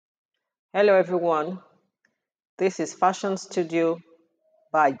Hello everyone, this is Fashion Studio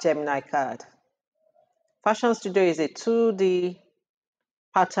by GeminiCad. Fashion Studio is a 2D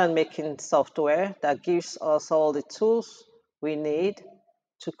pattern making software that gives us all the tools we need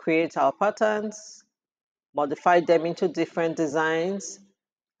to create our patterns, modify them into different designs,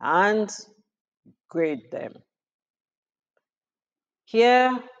 and grade them.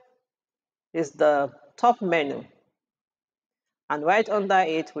 Here is the top menu, and right under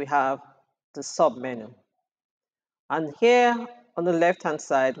it we have the sub menu. And here on the left hand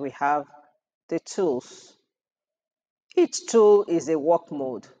side we have the tools. Each tool is a work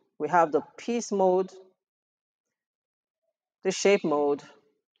mode. We have the piece mode, the shape mode,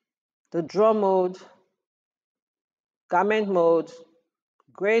 the draw mode, garment mode,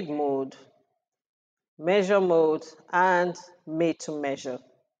 grade mode, measure mode, and made to measure.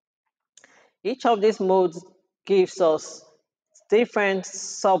 Each of these modes gives us different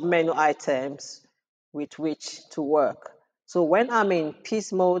sub-menu items with which to work. So when I'm in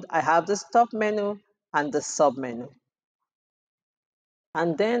piece mode, I have the top menu and the sub-menu.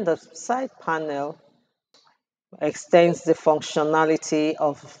 And then the side panel extends the functionality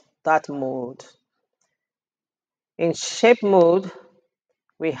of that mode. In shape mode,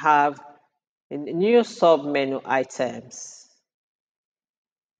 we have new sub-menu items.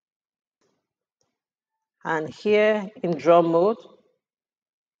 And here in draw mode,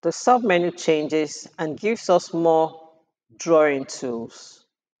 the sub-menu changes and gives us more drawing tools.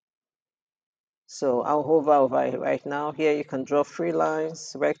 So I'll hover over it right now. Here you can draw free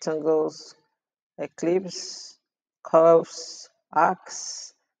lines, rectangles, ellipse, curves,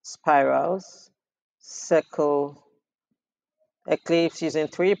 arcs, spirals, circle, ellipse using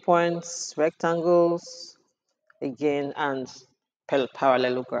 3 points, rectangles, again, and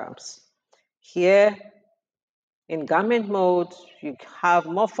parallelograms. Here in garment mode, you have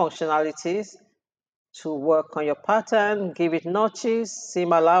more functionalities to work on your pattern, give it notches,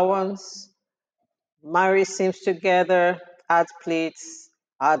 seam allowance, marry seams together, add pleats,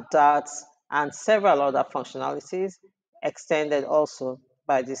 add darts, and several other functionalities extended also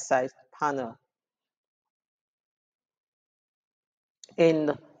by this side panel.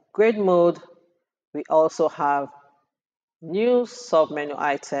 In grade mode, we also have new sub-menu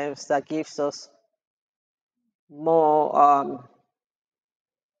items that gives us more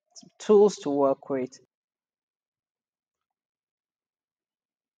tools to work with.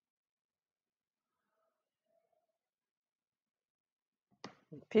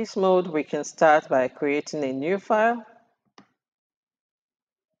 In piece mode, we can start by creating a new file.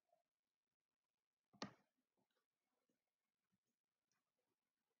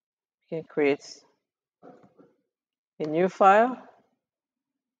 We can create a new file.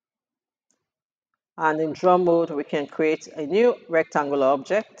 And in draw mode, we can create a new rectangular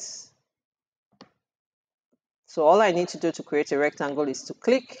object. So all I need to do to create a rectangle is to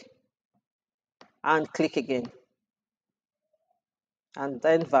click and click again, and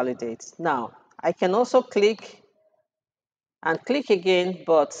then validate. Now, I can also click and click again,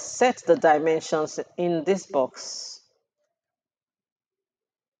 but set the dimensions in this box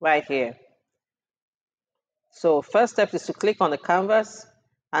right here. So first step is to click on the canvas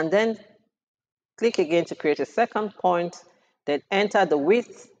and then click again to create a second point, then enter the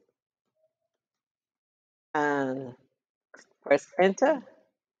width and press enter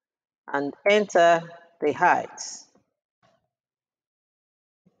and enter the height.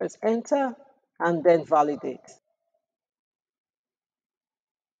 Press enter and then validate.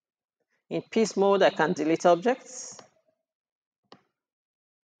 In piece mode, I can delete objects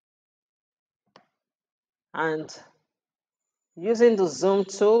and using the zoom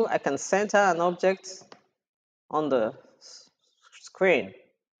tool, I can center an object on the screen.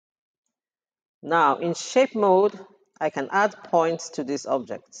 Now in shape mode, I can add points to these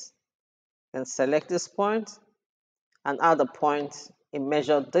objects. I can select this point and add a point in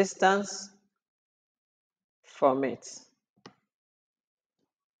measured distance from it.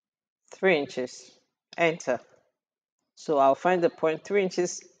 3 inches. Enter. So I'll find the point 3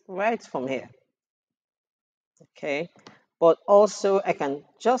 inches right from here. Okay. But also I can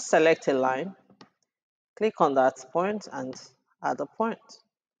just select a line, click on that point and add a point.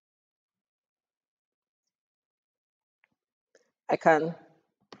 I can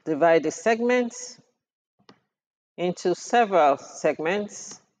divide the segment into several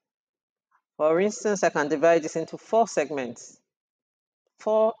segments. For instance, I can divide this into 4 segments.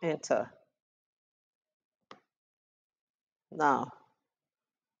 4, enter. Now,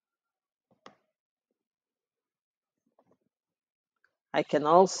 I can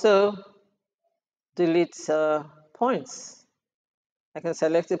also delete points. I can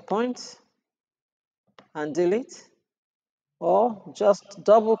select a point and delete, or just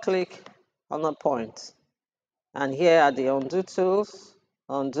double click on a point. And here are the undo tools: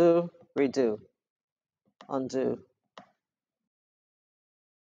 undo, redo, undo,